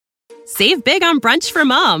Save big on brunch for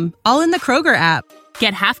mom, all in the Kroger app.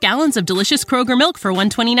 Get half gallons of delicious Kroger milk for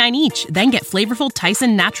 $1.29 each. Then get flavorful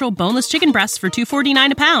Tyson natural boneless chicken breasts for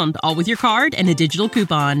 $2.49 a pound, all with your card and a digital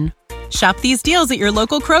coupon. Shop these deals at your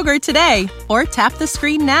local Kroger today, or tap the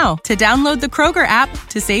screen now to download the Kroger app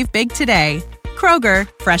to save big today. Kroger,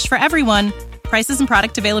 fresh for everyone. Prices and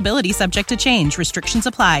product availability subject to change. Restrictions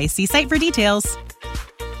apply. See site for details.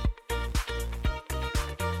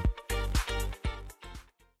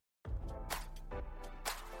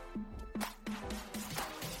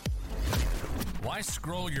 Why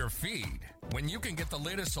scroll your feed when you can get the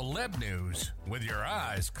latest celeb news with your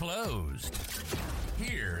eyes closed?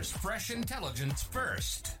 Here's fresh intelligence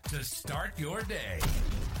first to start your day.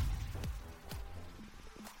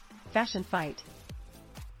 Fashion fight.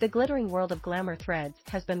 The glittering world of glamour threads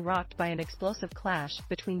has been rocked by an explosive clash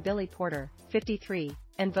between Billy Porter, 53,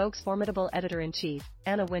 and Vogue's formidable editor-in-chief,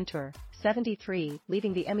 Anna Wintour, 73,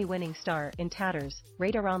 leaving the Emmy-winning star in tatters,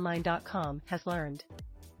 RadarOnline.com has learned.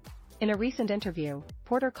 In a recent interview,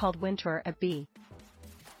 Porter called Wintour a B.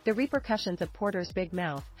 The repercussions of Porter's big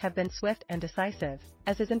mouth have been swift and decisive,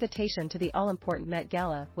 as his invitation to the all-important Met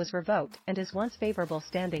Gala was revoked and his once favorable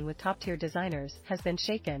standing with top-tier designers has been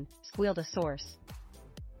shaken, squealed a source.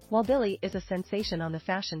 While Billy is a sensation on the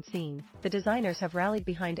fashion scene, the designers have rallied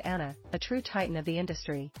behind Anna, a true titan of the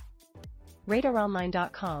industry.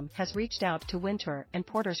 RadarOnline.com has reached out to Wintour and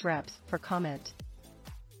Porter's reps for comment.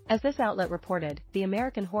 As this outlet reported, the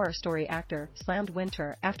American Horror Story actor slammed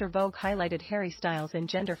Wintour after Vogue highlighted Harry Styles in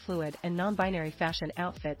gender-fluid and non-binary fashion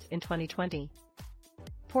outfits in 2020.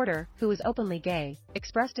 Porter, who is openly gay,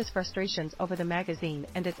 expressed his frustrations over the magazine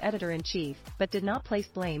and its editor-in-chief, but did not place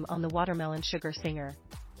blame on the watermelon sugar singer.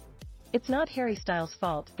 It's not Harry Styles'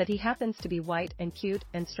 fault that he happens to be white and cute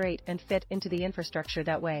and straight and fit into the infrastructure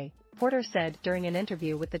that way, Porter said during an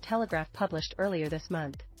interview with The Telegraph published earlier this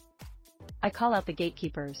month. I call out the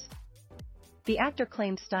gatekeepers. The actor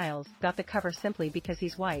claimed Styles got the cover simply because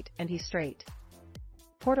he's white and he's straight.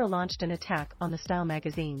 Porter launched an attack on the Style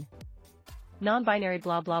magazine. Non-binary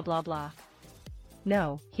blah blah blah blah.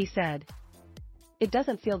 No, he said. It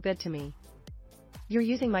doesn't feel good to me. You're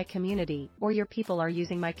using my community, or your people are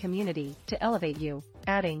using my community, to elevate you,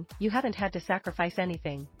 adding, you haven't had to sacrifice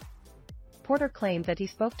anything. Porter claimed that he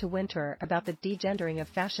spoke to Wintour about the degendering of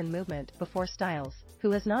fashion movement before Styles,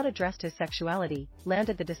 who has not addressed his sexuality,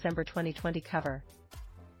 landed the December 2020 cover.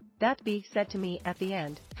 That B said to me at the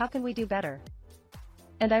end, how can we do better?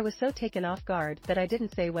 And I was so taken off guard that I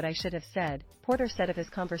didn't say what I should have said, Porter said of his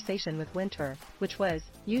conversation with Wintour, which was,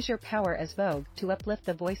 use your power as Vogue to uplift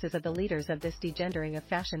the voices of the leaders of this degendering of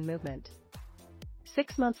fashion movement.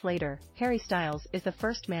 6 months later, Harry Styles is the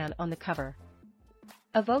first man on the cover.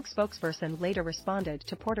 A Vogue spokesperson later responded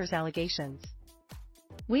to Porter's allegations.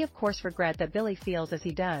 We of course regret that Billy feels as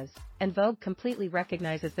he does, and Vogue completely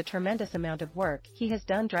recognizes the tremendous amount of work he has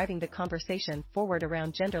done driving the conversation forward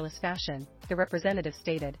around genderless fashion, the representative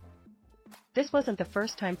stated. This wasn't the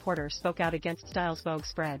first time Porter spoke out against Styles' Vogue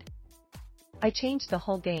spread. I changed the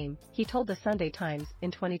whole game, he told the Sunday Times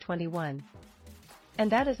in 2021.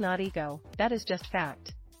 And that is not ego, that is just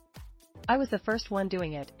fact. I was the first one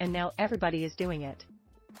doing it and now everybody is doing it.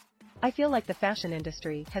 I feel like the fashion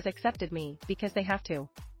industry has accepted me because they have to.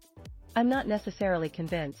 I'm not necessarily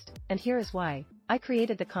convinced, and here is why. I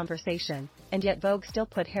created the conversation, and yet Vogue still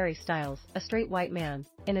put Harry Styles, a straight white man,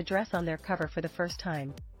 in a dress on their cover for the first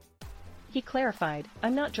time. He clarified,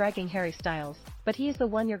 I'm not dragging Harry Styles, but he is the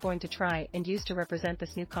one you're going to try and use to represent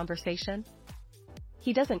this new conversation?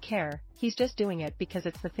 He doesn't care, he's just doing it because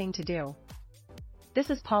it's the thing to do. This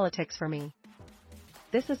is politics for me.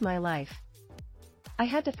 This is my life. I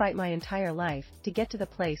had to fight my entire life to get to the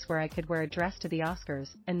place where I could wear a dress to the Oscars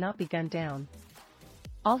and not be gunned down.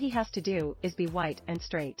 All he has to do is be white and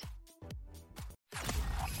straight.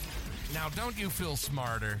 Now don't you feel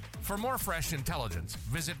smarter? For more fresh intelligence,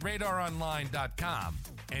 visit RadarOnline.com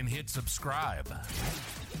and hit subscribe.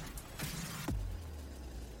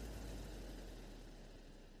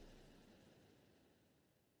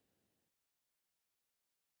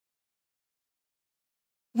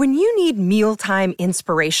 When you need mealtime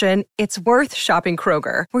inspiration, it's worth shopping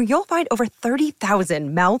Kroger, where you'll find over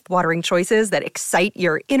 30,000 mouth-watering choices that excite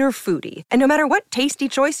your inner foodie. And no matter what tasty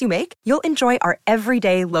choice you make, you'll enjoy our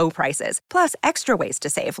everyday low prices, plus extra ways to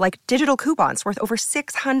save, like digital coupons worth over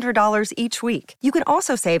 $600 each week. You can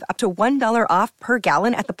also save up to $1 off per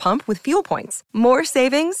gallon at the pump with fuel points. More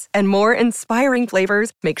savings and more inspiring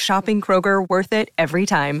flavors make shopping Kroger worth it every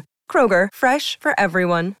time. Kroger, fresh for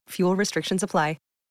everyone. Fuel restrictions apply.